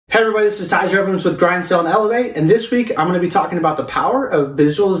everybody, this is Tyler Evans with Grind, Sell, and Elevate, and this week I'm going to be talking about the power of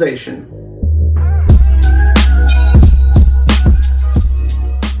visualization.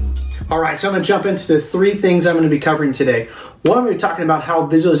 Alright, so I'm going to jump into the three things I'm going to be covering today. One, I'm going to be talking about how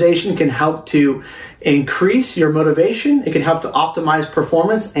visualization can help to increase your motivation, it can help to optimize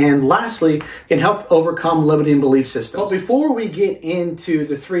performance, and lastly, it can help overcome limiting belief systems. But before we get into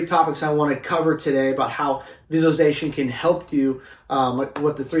the three topics I want to cover today about how visualization can help you,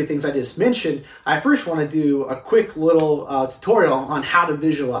 what the three things I just mentioned, I first want to do a quick little tutorial on how to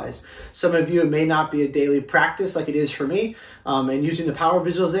visualize. Some of you, it may not be a daily practice like it is for me, and using the power of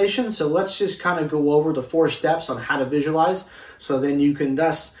visualization. So let's just kind of go over the 4 steps on how to visualize, so then you can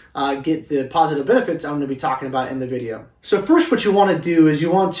thus get the positive benefits I'm going to be talking about in the video. So first, what you want to do is you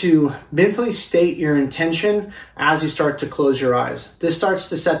want to mentally state your intention as you start to close your eyes. This starts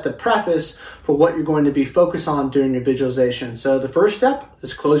to set the preface for what you're going to be focused on during your visualization. So the first step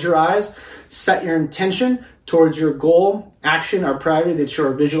is close your eyes, set your intention towards your goal, action, or priority that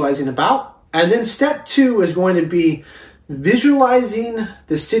you're visualizing about. And then step 2 is going to be visualizing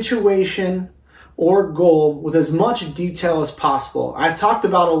the situation or goal with as much detail as possible. I've talked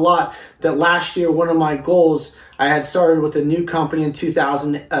about a lot that last year, one of my goals, I had started with a new company in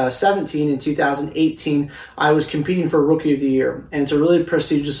 2017. In 2018, I was competing for Rookie of the Year, and it's a really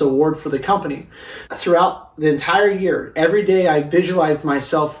prestigious award for the company. Throughout the entire year, every day I visualized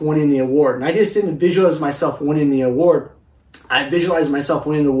myself winning the award. And I just didn't visualize myself winning the award. I visualized myself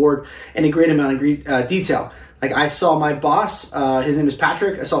winning the award in a great amount of detail. Like, I saw my boss, his name is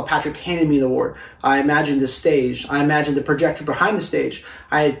Patrick. I saw Patrick handing me the award. I imagined the stage. I imagined the projector behind the stage.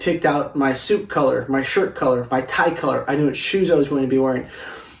 I had picked out my suit color, my shirt color, my tie color. I knew what shoes I was going to be wearing.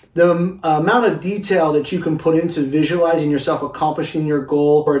 The amount of detail that you can put into visualizing yourself accomplishing your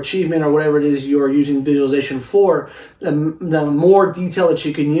goal or achievement or whatever it is you're using visualization for, the more detail that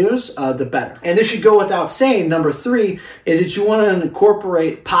you can use, the better. And this should go without saying, number 3, is that you want to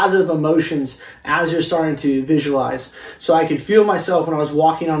incorporate positive emotions as you're starting to visualize. So I could feel myself when I was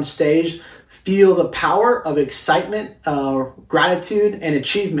walking on stage, feel the power of excitement, gratitude, and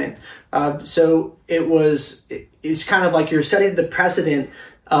achievement. So it's kind of like you're setting the precedent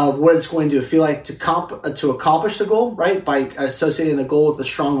of what it's going to feel like to accomplish the goal, right? By associating the goal with a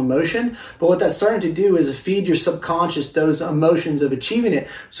strong emotion. But what that's starting to do is feed your subconscious those emotions of achieving it,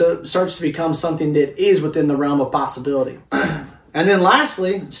 so it starts to become something that is within the realm of possibility. And then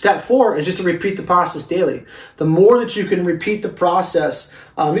lastly, step 4 is just to repeat the process daily. The more that you can repeat the process,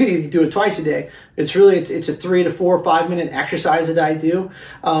 you can even do it twice a day. It's a 3 to 4 or 5 minute exercise that I do.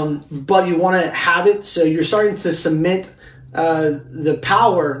 But you want to have it so you're starting to cement the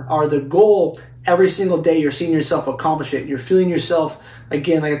power or the goal every single day. You're seeing yourself accomplish it. You're feeling yourself,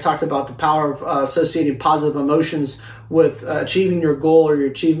 again, like I talked about, the power of associating positive emotions with achieving your goal or your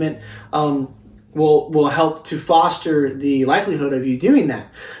achievement will help to foster the likelihood of you doing that.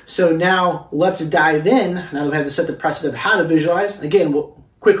 So now let's dive in. Now that we have to set the precedent of how to visualize, again,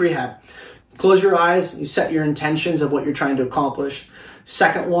 quick rehab. Close your eyes, you set your intentions of what you're trying to accomplish.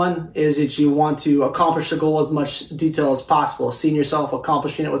 Second one is that you want to accomplish the goal with much detail as possible, seeing yourself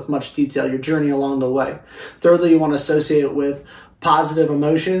accomplishing it with much detail, your journey along the way. Thirdly, you want to associate it with positive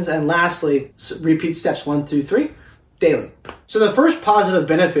emotions. And lastly, repeat steps 1 through 3 daily. So the first positive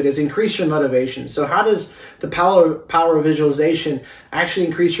benefit is increase your motivation. So how does the power of visualization actually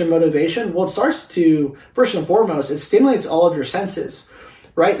increase your motivation? Well, it starts to, first and foremost, it stimulates all of your senses,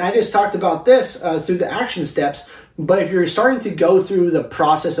 right? And I just talked about this through the action steps. But if you're starting to go through the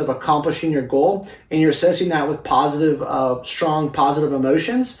process of accomplishing your goal and you're associating that with positive, strong positive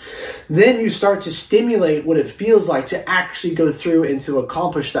emotions, then you start to stimulate what it feels like to actually go through and to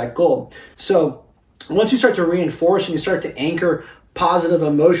accomplish that goal. So once you start to reinforce and you start to anchor positive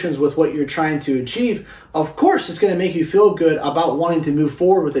emotions with what you're trying to achieve, of course, it's going to make you feel good about wanting to move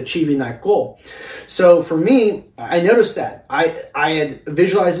forward with achieving that goal. So for me, I noticed that I had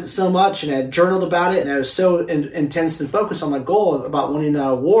visualized it so much and I had journaled about it, and I was so intense and focused on the goal about winning that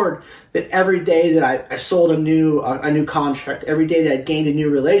award that every day that I sold a new contract, every day that I gained a new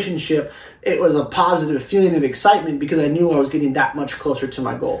relationship, it was a positive feeling of excitement because I knew I was getting that much closer to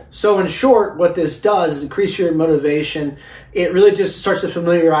my goal. So in short, what this does is increase your motivation. It really just starts to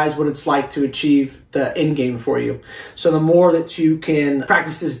familiarize what it's like to achieve the end game for you. So the more that you can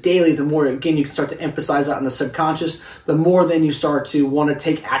practice this daily, the more, again, you can start to emphasize that in the subconscious, the more then you start to want to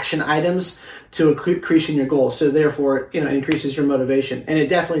take action items to increasing your goal. So therefore, it increases your motivation. And it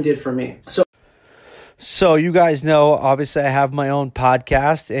definitely did for me. So you guys know, obviously I have my own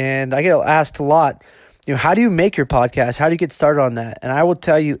podcast and I get asked a lot, how do you make your podcast? How do you get started on that? And I will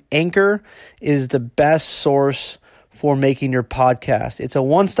tell you, Anchor is the best source for making your podcast. It's a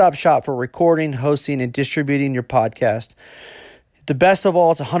one-stop shop for recording, hosting, and distributing your podcast. The best of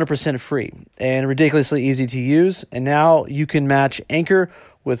all, it's 100% free and ridiculously easy to use. And now you can match Anchor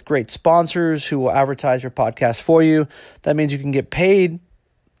with great sponsors who will advertise your podcast for you. That means you can get paid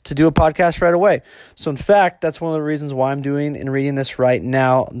to do a podcast right away. So in fact, that's one of the reasons why I'm doing and reading this right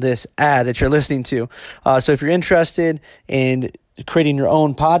now, this ad that you're listening to. So if you're interested in creating your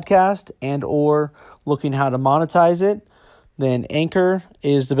own podcast and or looking how to monetize it, then Anchor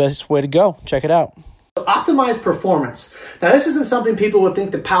is the best way to go. Check it out. Optimize performance. Now, this isn't something people would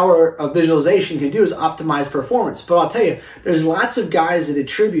think the power of visualization can do, is optimize performance. But I'll tell you, there's lots of guys that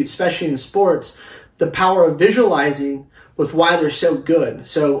attribute, especially in sports, the power of visualizing with why they're so good.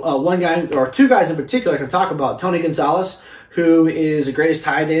 So one guy, or two guys in particular I can talk about, Tony Gonzalez, who is the greatest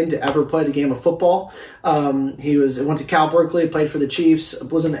tight end to ever play the game of football. He went to Cal Berkeley, played for the Chiefs,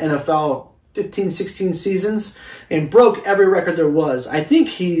 was in the NFL 15, 16 seasons, and broke every record there was. I think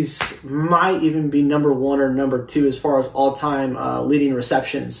he's might even be number one or number two as far as all-time leading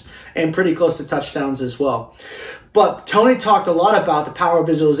receptions, and pretty close to touchdowns as well. But Tony talked a lot about the power of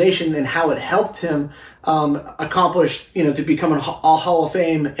visualization and how it helped him accomplish, to become a Hall of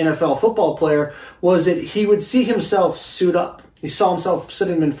Fame NFL football player, was that he would see himself suit up. He saw himself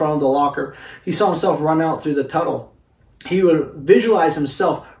sitting in front of the locker. He saw himself run out through the tunnel. He would visualize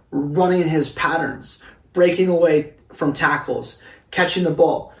himself running his patterns, breaking away from tackles, catching the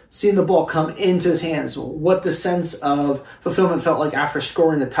ball, seeing the ball come into his hands, what the sense of fulfillment felt like after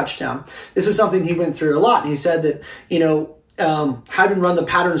scoring a touchdown. This is something he went through a lot. And he said that, having run the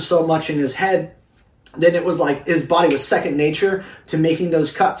patterns so much in his head, then it was like his body was second nature to making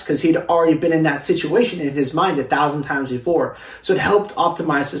those cuts because he'd already been in that situation in his mind 1,000 times before. So it helped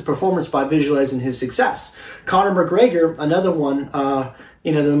optimize his performance by visualizing his success. Conor McGregor, another one,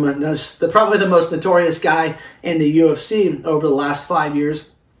 probably the most notorious guy in the UFC over the last 5 years.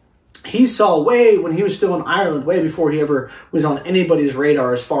 He saw when he was still in Ireland, way before he ever was on anybody's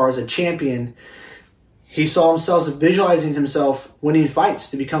radar as far as a champion, he saw himself visualizing himself winning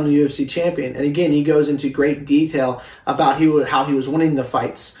fights to become the UFC champion. And again, he goes into great detail about how he was winning the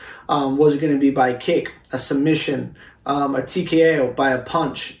fights. Was it going to be by a kick, a submission, a TKO, by a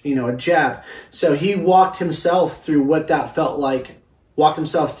punch, a jab? So he walked himself through what that felt like, walked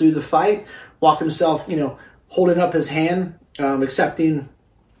himself through the fight, walked himself, holding up his hand, accepting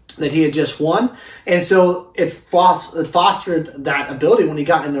that he had just won. And so it fostered that ability when he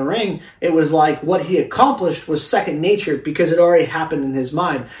got in the ring. It was like what he accomplished was second nature because it already happened in his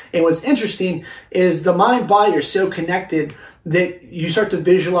mind. And what's interesting is the mind body are so connected that you start to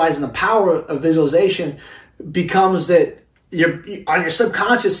visualize, and the power of visualization becomes that you're on your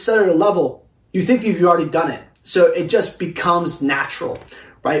subconscious cellular level, you think you've already done it. So it just becomes natural,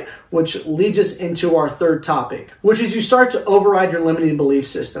 right? Which leads us into our third topic, which is you start to override your limiting belief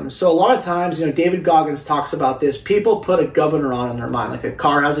system. So a lot of times, David Goggins talks about this. People put a governor on in their mind, like a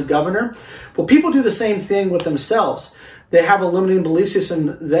car has a governor. Well, people do the same thing with themselves. They have a limiting belief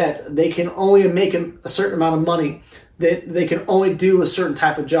system that they can only make a certain amount of money, that they can only do a certain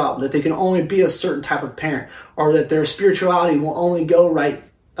type of job, that they can only be a certain type of parent, or that their spirituality will only go right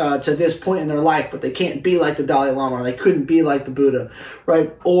to this point in their life, but they can't be like the Dalai Lama, or they couldn't be like the Buddha,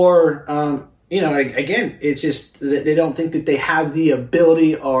 right? Or, again, it's just that they don't think that they have the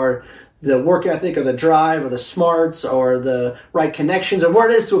ability or the work ethic or the drive or the smarts or the right connections or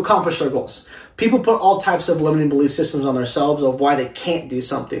what it is to accomplish their goals. People put all types of limiting belief systems on themselves of why they can't do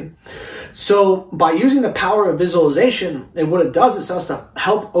something. So by using the power of visualization, and what it does, it starts to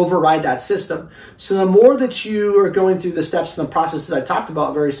help override that system. So the more that you are going through the steps and the process that I talked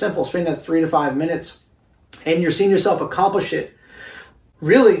about, very simple, spend that 3 to 5 minutes, and you're seeing yourself accomplish it.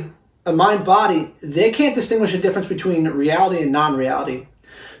 Really, a mind body, they can't distinguish the difference between reality and non-reality.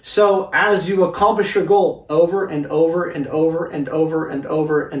 So as you accomplish your goal over and over and over and over and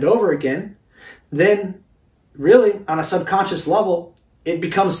over and over again, then really on a subconscious level, it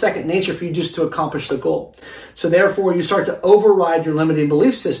becomes second nature for you just to accomplish the goal. So therefore, you start to override your limiting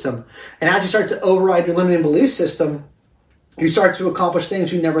belief system. And as you start to override your limiting belief system, you start to accomplish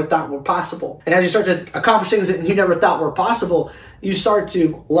things you never thought were possible. And as you start to accomplish things that you never thought were possible, you start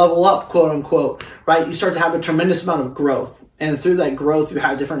to level up, quote unquote, right? You start to have a tremendous amount of growth. And through that growth, you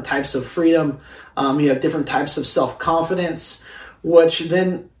have different types of freedom. You have different types of self-confidence, which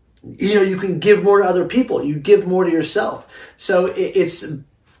then you can give more to other people. You give more to yourself. So it's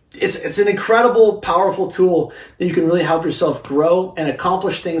an incredible, powerful tool that you can really help yourself grow and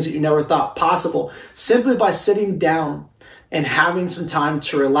accomplish things that you never thought possible simply by sitting down and having some time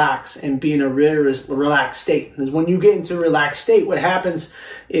to relax and be in a really relaxed state. Because when you get into a relaxed state, what happens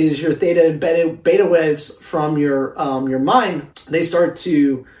is your theta and beta waves from your mind, they start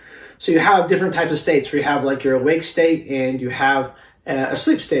to, so you have different types of states where you have like your awake state and you have a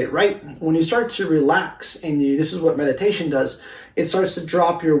sleep state, right? When you start to relax, and this is what meditation does, it starts to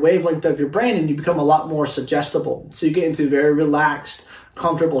drop your wavelength of your brain and you become a lot more suggestible. So you get into a very relaxed,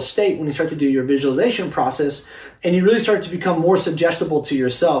 comfortable state when you start to do your visualization process, and you really start to become more suggestible to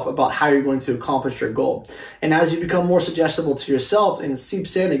yourself about how you're going to accomplish your goal. And as you become more suggestible to yourself, and it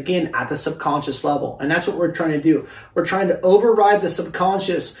seeps in again at the subconscious level. And that's what we're trying to do. We're trying to override the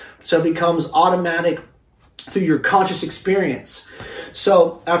subconscious so it becomes automatic through your conscious experience.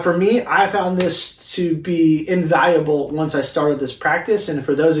 So for me, I found this to be invaluable once I started this practice. And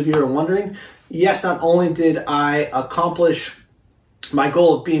for those of you who are wondering, yes, not only did I accomplish my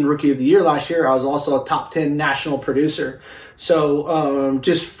goal of being Rookie of the Year last year, I was also a top 10 national producer. So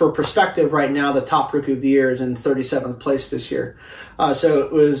just for perspective, right now, the top Rookie of the Year is in 37th place this year. So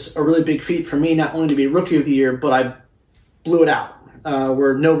it was a really big feat for me, not only to be Rookie of the Year, but I blew it out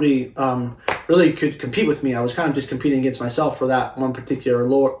where nobody really could compete with me. I was kind of just competing against myself for that one particular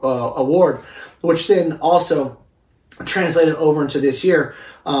award, which then also translated over into this year,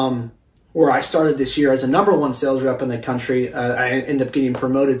 where I started this year as a #1 sales rep in the country. I ended up getting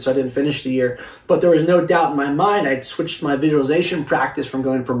promoted, so I didn't finish the year. But there was no doubt in my mind I'd switched my visualization practice from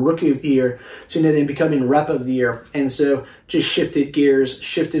going from Rookie of the Year to then becoming Rep of the Year. And so just shifted gears,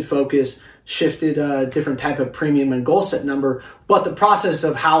 shifted focus, shifted a different type of premium and goal set number. But the process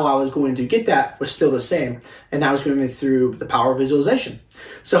of how I was going to get that was still the same. And that was going to be through the power of visualization.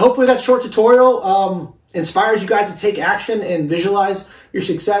 So hopefully that short tutorial inspires you guys to take action and visualize your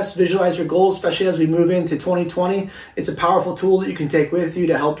success, visualize your goals, especially as we move into 2020. It's a powerful tool that you can take with you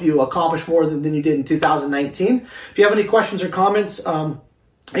to help you accomplish more than you did in 2019. If you have any questions or comments,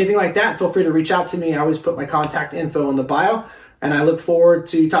 anything like that, feel free to reach out to me. I always put my contact info in the bio, and I look forward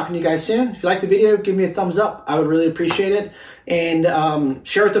to talking to you guys soon. If you like the video, give me a thumbs up. I would really appreciate it. And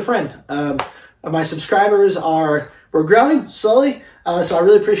share it with a friend. My subscribers we're growing slowly. So I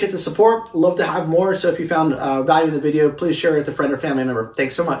really appreciate the support. Love to have more. So if you found value in the video, please share it with a friend or family member.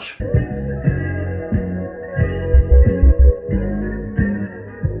 Thanks so much.